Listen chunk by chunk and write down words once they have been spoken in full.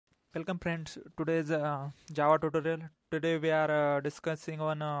Welcome friends. Today's Java tutorial. Today we are discussing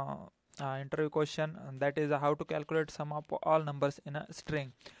one interview question, that is how to calculate sum of all numbers in a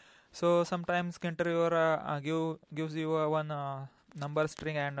string. So sometimes interviewer gives you one number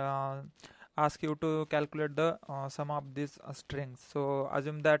string and ask you to calculate the sum of these strings. So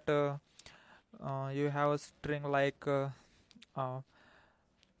assume that you have a string like uh,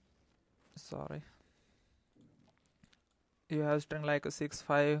 sorry, you have string like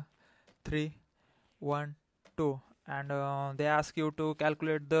 65312, and they ask you to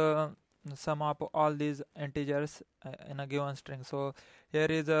calculate the sum of all these integers in a given string. So here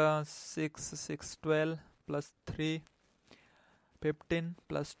is a 6 plus 3 15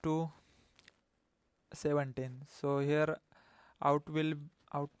 plus 2 17. So here out will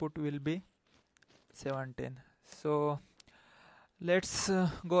output will be 17. So let's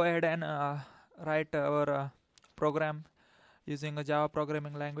go ahead and write our program using a Java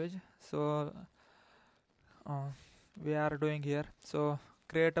programming language. So uh, we are doing here. So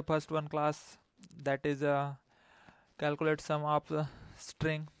create a first one class, that is calculate sum of the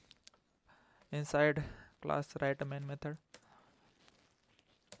string. Inside class write a main method.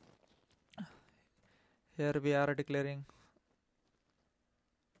 Here we are declaring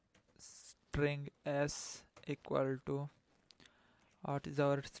string s equal to, what is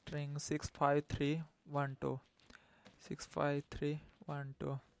our string, 65312.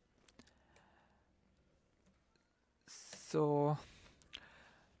 65312. So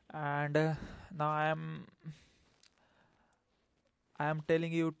and now I am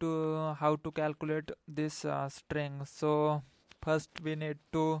telling you to how to calculate this string. So first we need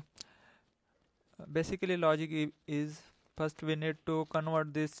to, basically logic is, first we need to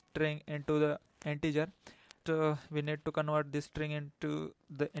convert this string into the integer. So we need to convert this string into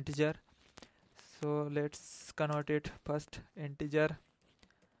the integer. So let's convert it first. Integer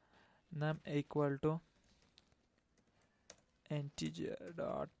num equal to integer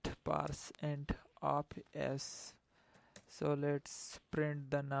dot parse int of s. So let's print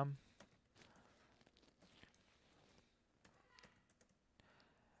the num.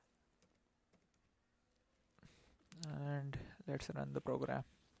 And let's run the program.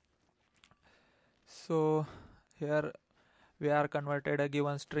 So here we are converted a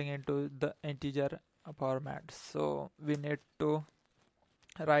given string into the integer format. So we need to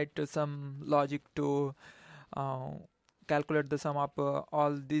write some logic to uh, calculate the sum of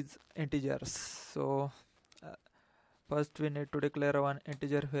all these integers. So uh, first we need to declare one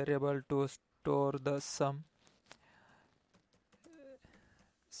integer variable to store the sum.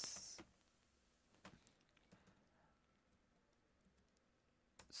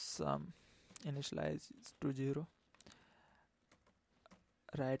 Sum initialize to 0.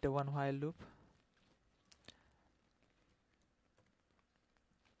 Write a one while loop.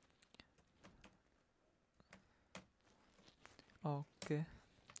 Okay.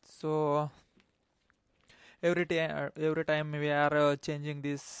 So every time we are changing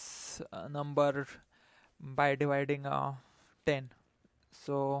this number by dividing 10.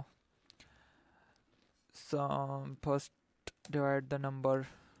 So first divide the number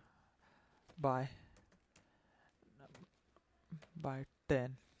by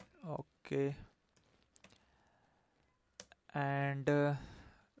 10. Okay. And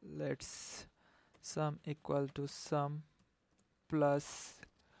let's sum equal to sum plus,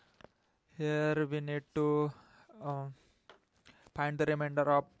 here we need to uh, find the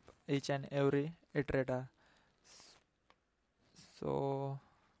remainder of each and every iterator. So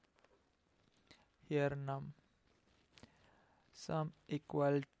here num sum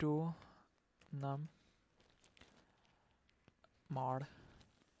equal to num mod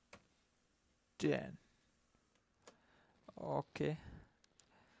 10. Okay.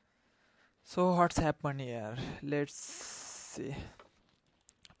 So what's happened here? Let's see.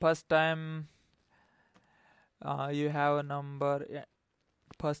 First time you have a number,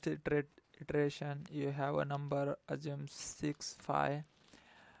 first iteration you have a number, assume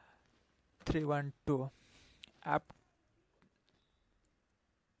 65312. Up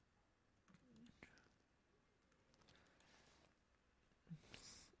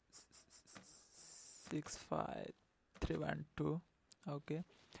 65312. Okay.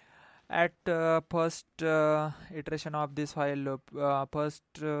 At first iteration of this while loop, first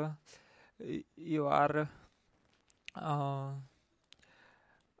you are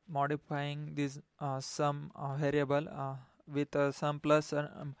modifying this sum variable with sum plus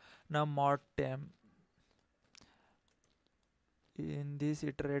num mod 10. In this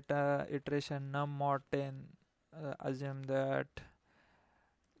iteration num mod 10, assume that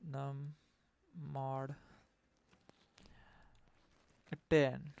num mod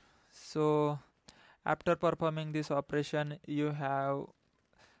 10. So after performing this operation, you have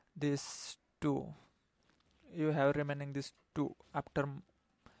this 2, you have remaining this 2 after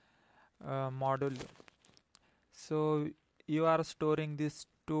module. So you are storing this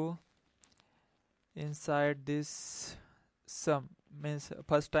 2 inside this sum, means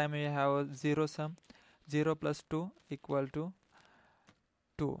first time you have a 0 sum, 0 plus 2 equal to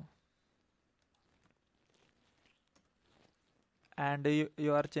 2, and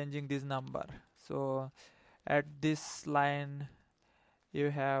you are changing this number. So at this line you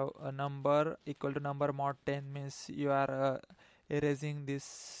have a number equal to number mod 10, means you are erasing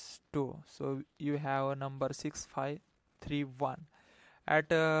this 2, so you have a number 6531.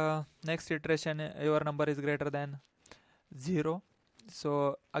 At next iteration your number is greater than 0,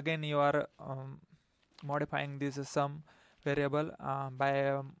 so again you are modifying this sum variable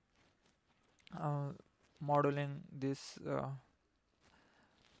by moduling this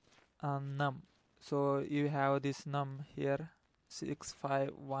num. So you have this num here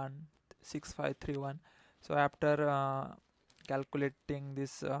 6531. So after calculating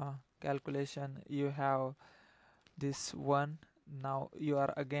this calculation, you have this 1. Now you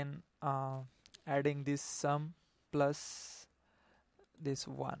are again adding this sum plus this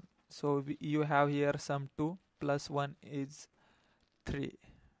 1. So you have here sum 2 plus 1 is 3.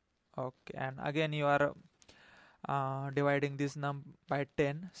 Okay, and again you are dividing this num by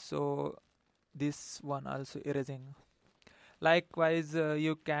 10, so this one also erasing. Likewise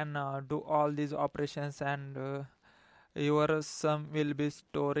you can do all these operations, and your sum will be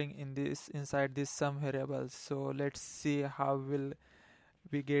storing in this inside this sum variable. So let's see how will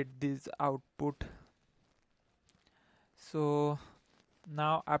we get this output. So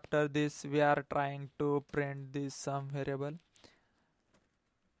now after this we are trying to print this sum variable.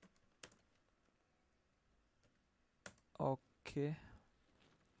 Okay,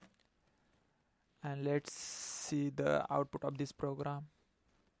 and let's see the output of this program.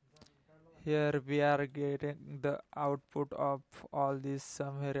 Here we are getting the output of all this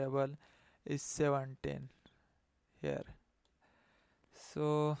sum variable is 17 here.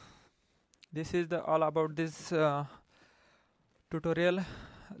 So this is the all about this tutorial.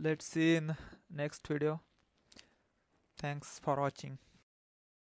 Let's see in next video. Thanks for watching.